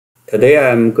Today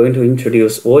I'm going to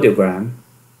introduce Audiogram.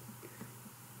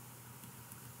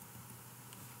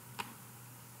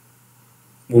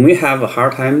 When we have a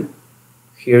hard time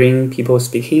hearing people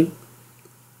speaking,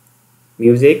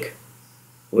 music,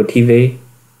 or TV,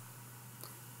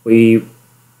 we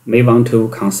may want to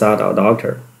consult a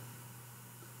doctor.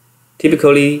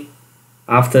 Typically,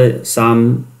 after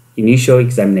some initial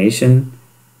examination,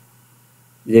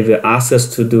 they will ask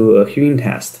us to do a hearing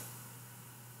test.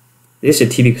 This is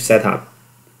a typical setup.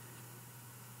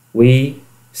 We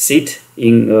sit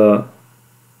in a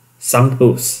sound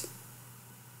booth.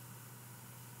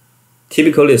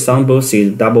 Typically, sound booth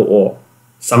is double wall,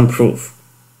 soundproof,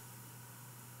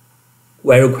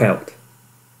 very quiet.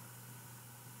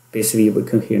 Basically, we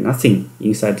can hear nothing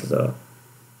inside the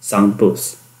sound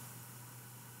booth.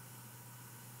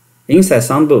 Inside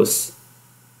sound booth,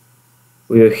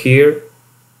 we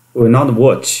will not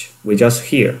watch, we just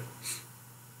hear.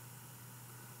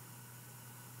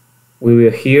 We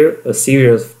will hear a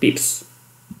series of beeps.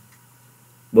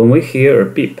 When we hear a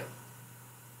beep,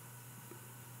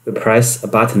 we press a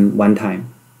button one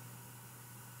time.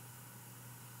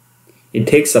 It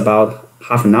takes about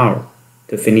half an hour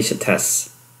to finish the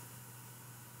test.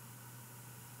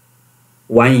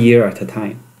 1 year at a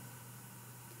time.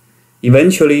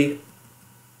 Eventually,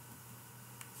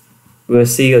 we'll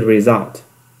see a result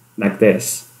like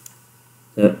this.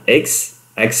 The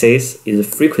x-axis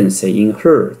is frequency in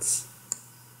hertz.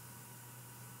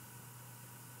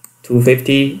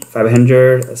 250,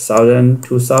 500, 1000,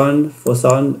 2000,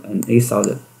 4000, and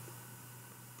 8000.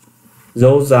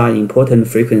 Those are important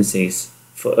frequencies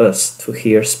for us to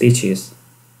hear speeches,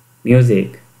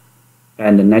 music,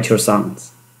 and natural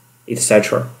sounds,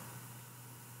 etc.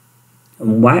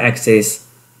 And y-axis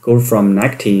goes from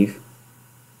negative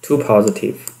to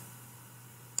positive,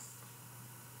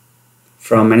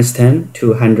 from -10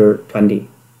 to 120.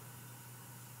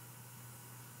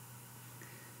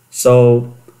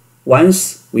 So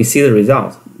once we see the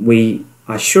result, we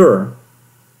are sure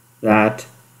that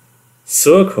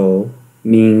circle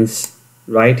means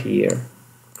right ear,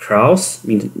 cross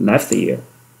means left ear.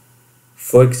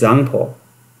 For example,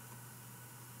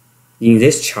 in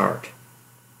this chart,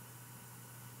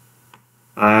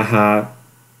 I have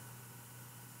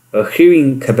a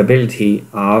hearing capability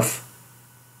of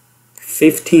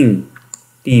 15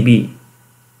 dB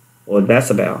or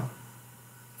decibel.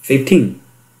 15.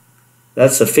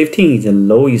 That's 15 is the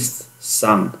lowest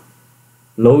sound,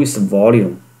 lowest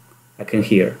volume I can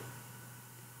hear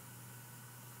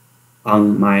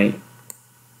on my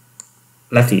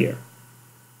left ear.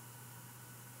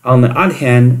 On the other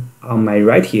hand, on my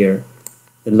right ear,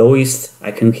 the lowest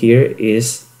I can hear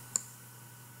is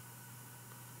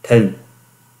 10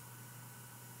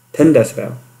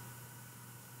 decibel.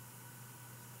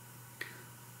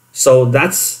 So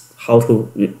that's how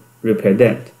to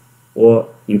represent or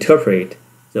interpret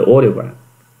the audiogram.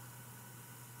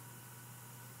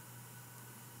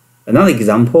 Another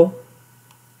example,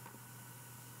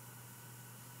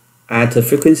 at a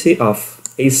frequency of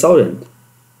 8000,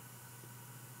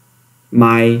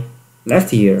 my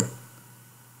left ear,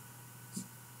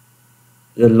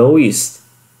 the lowest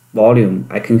volume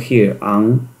I can hear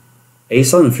on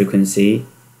 8000 frequency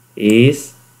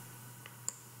is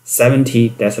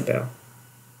 70 decibel.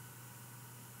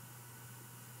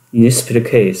 In this particular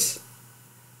case,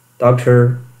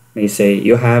 doctor may say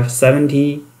you have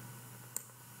 70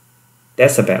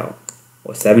 decibel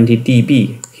or 70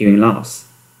 dB hearing loss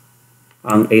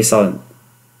on 8000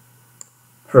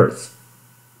 hertz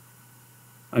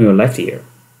on your left ear.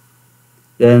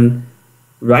 Then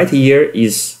right ear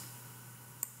is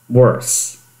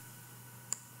worse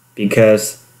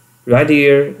because right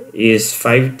ear is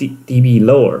 5 dB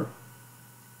lower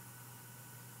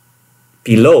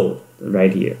below the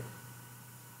right ear.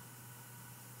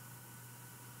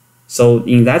 So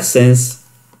in that sense,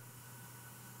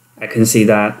 I can see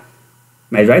that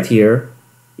my right ear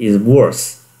is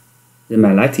worse than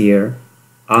my left ear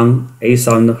on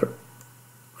 8000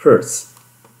 hertz.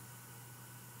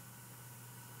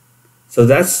 So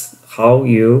that's how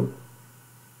you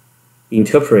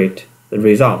interpret the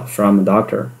result from a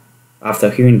doctor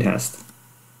after hearing test.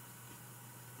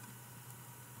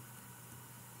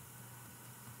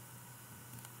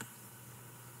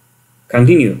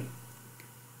 Continue.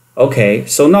 Okay,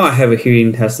 so now I have a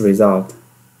hearing test result.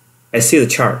 I see the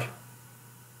chart.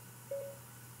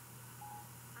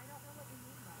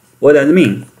 What does it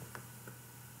mean?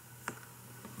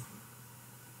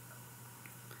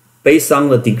 Based on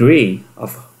the degree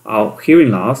of our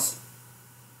hearing loss,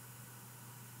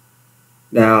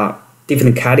 there are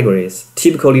different categories,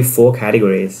 typically 4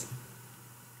 categories.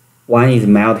 One is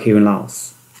mild hearing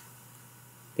loss,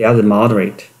 they are the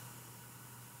moderate,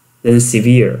 then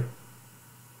severe,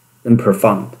 then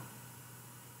profound.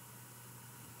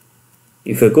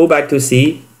 If we go back to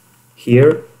see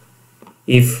here,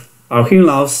 if our hearing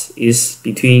loss is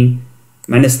between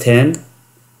 -10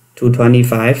 to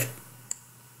 25,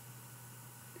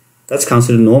 that's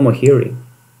considered normal hearing.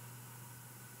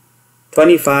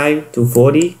 25 to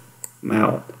 40,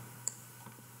 mild.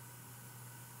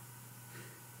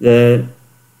 The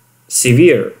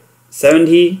severe,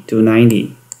 70 to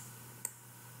 90,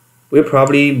 we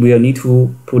probably will need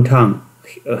to put on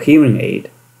a hearing aid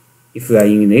if we are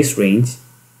in this range.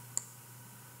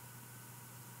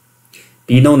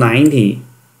 Below 90,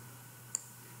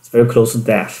 it's very close to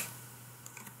death.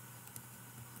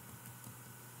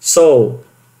 So,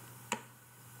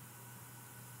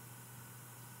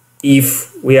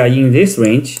 if we are in this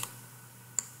range,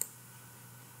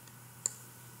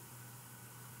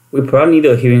 we probably need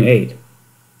a hearing aid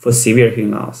for severe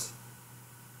hearing loss.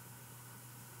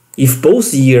 If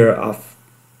both ears of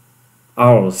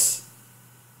ours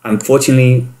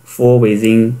unfortunately fall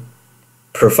within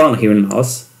profound hearing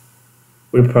loss,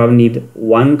 we probably need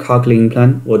one cochlear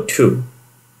implant or two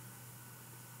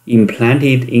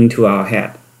implanted into our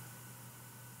head,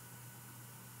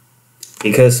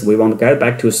 because we want to get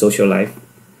back to social life.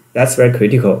 That's very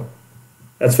critical.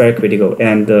 That's very critical.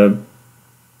 And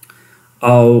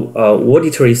our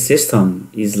auditory system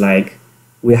is like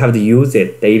we have to use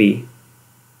it daily.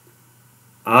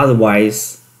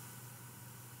 Otherwise,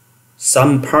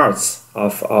 some parts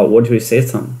of our auditory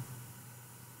system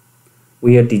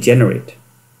will degenerate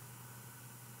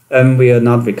and will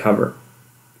not recover.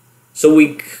 So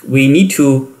we need to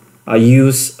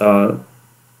use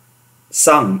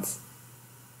sounds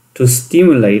to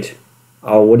stimulate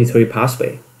our auditory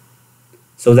pathway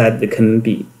so that it can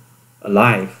be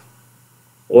alive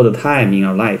all the time in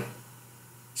our life.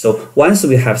 So once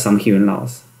we have some hearing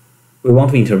loss, we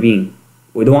want to intervene.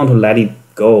 We don't want to let it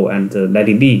go and let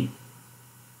it be.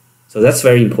 So that's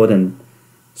very important.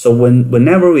 So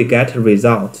whenever we get a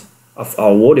result of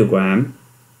our audiogram,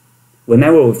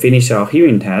 whenever we finish our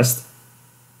hearing test,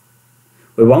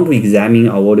 we want to examine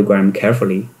our audiogram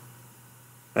carefully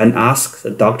and ask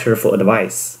the doctor for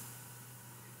advice,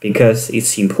 because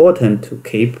it's important to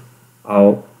keep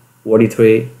our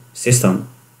auditory system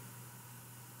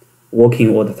working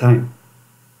all the time.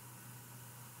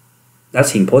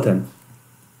 That's important.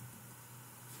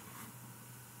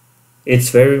 It's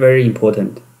very, very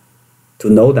important to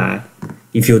know that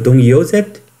if you don't use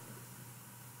it,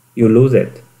 you lose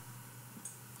it.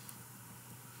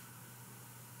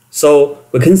 So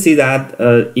we can see that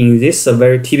in this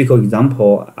very typical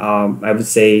example, I would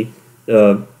say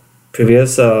the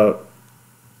previous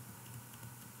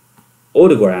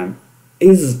audiogram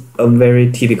is a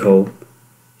very typical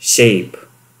shape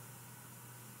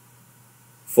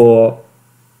for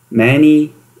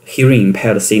many hearing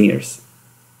impaired seniors,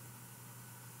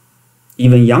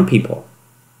 even young people.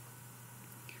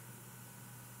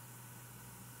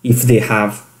 If they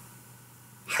have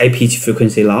high pitch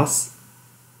frequency loss,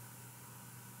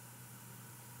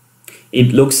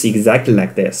 it looks exactly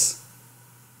like this.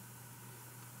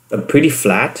 A pretty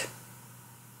flat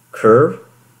curve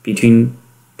between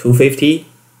 250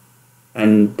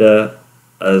 and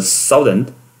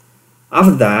 1000.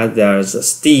 After that, there's a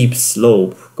steep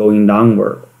slope going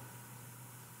downward.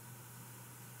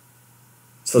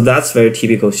 So that's very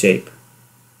typical shape.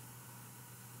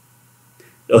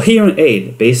 A hearing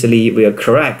aid basically will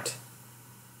correct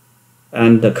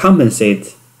and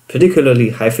compensate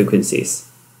particularly high frequencies,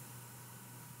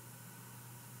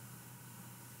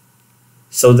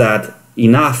 so that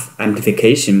enough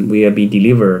amplification will be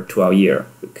delivered to our ear.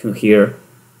 We can hear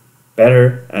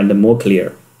better and more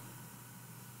clear.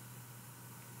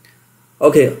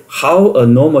 Okay, how a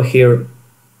normal hearing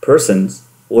person's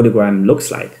audiogram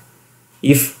looks like.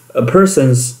 If a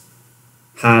person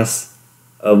has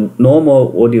a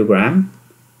normal audiogram,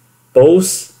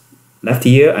 both left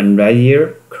ear and right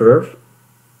ear curve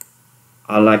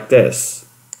are like this,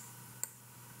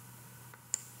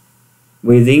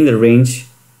 within the range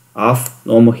of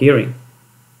normal hearing.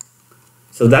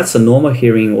 So that's a normal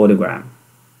hearing audiogram.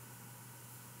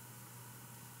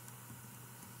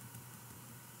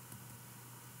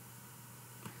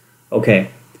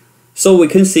 Okay, so we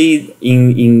can see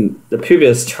in the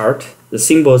previous chart, the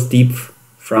symbols deep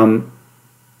from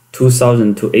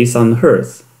 2000 to 8000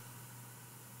 Hertz.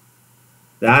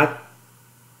 That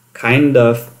kind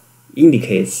of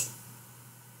indicates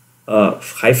a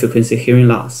high frequency hearing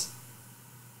loss.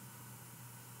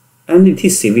 And it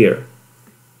is severe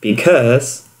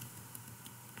because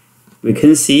we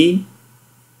can see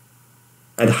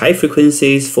At high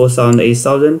frequencies, 4,000,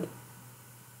 8,000,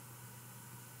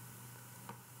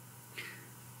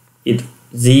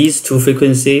 these two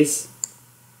frequencies,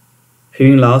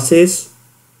 hearing losses,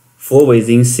 fall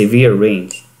within severe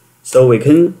range. So we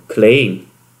can claim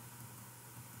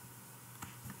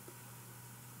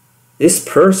this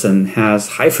person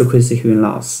has high frequency hearing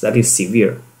loss that is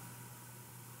severe.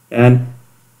 And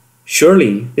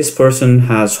surely this person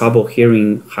has trouble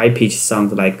hearing high-pitched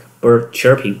sounds like bird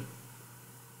chirping,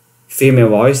 female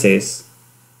voices,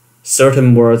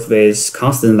 certain words with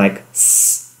consonants like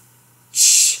s,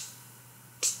 sh,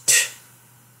 t,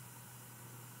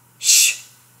 sh,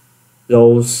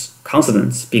 those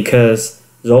consonants, because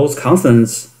those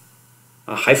consonants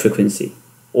are high frequency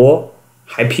or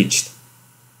high pitched.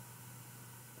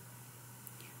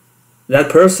 That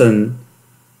person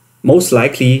most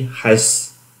likely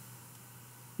has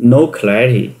no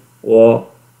clarity or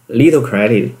little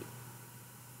clarity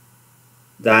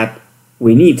that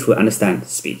we need to understand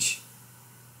speech.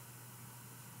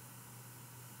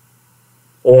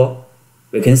 Or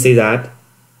we can say that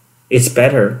it's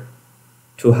better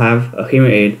to have a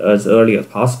hearing aid as early as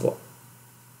possible.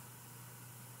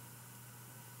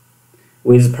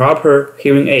 With proper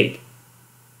hearing aid,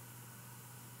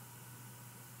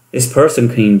 this person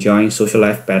can enjoy social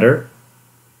life better,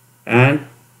 and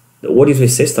the auditory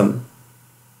system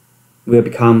will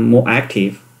become more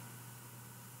active.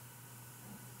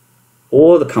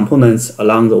 All the components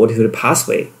along the auditory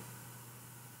pathway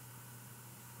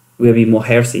will be more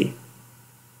healthy.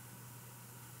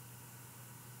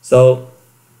 So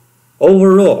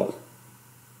overall,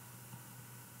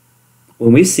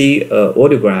 when we see an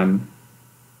audiogram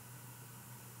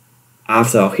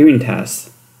after our hearing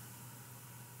test,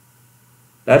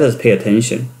 let us pay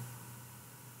attention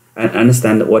and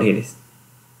understand what it is.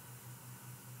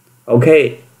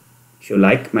 Okay, if you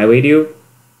like my video,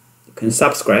 you can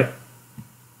subscribe.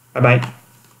 Bye bye.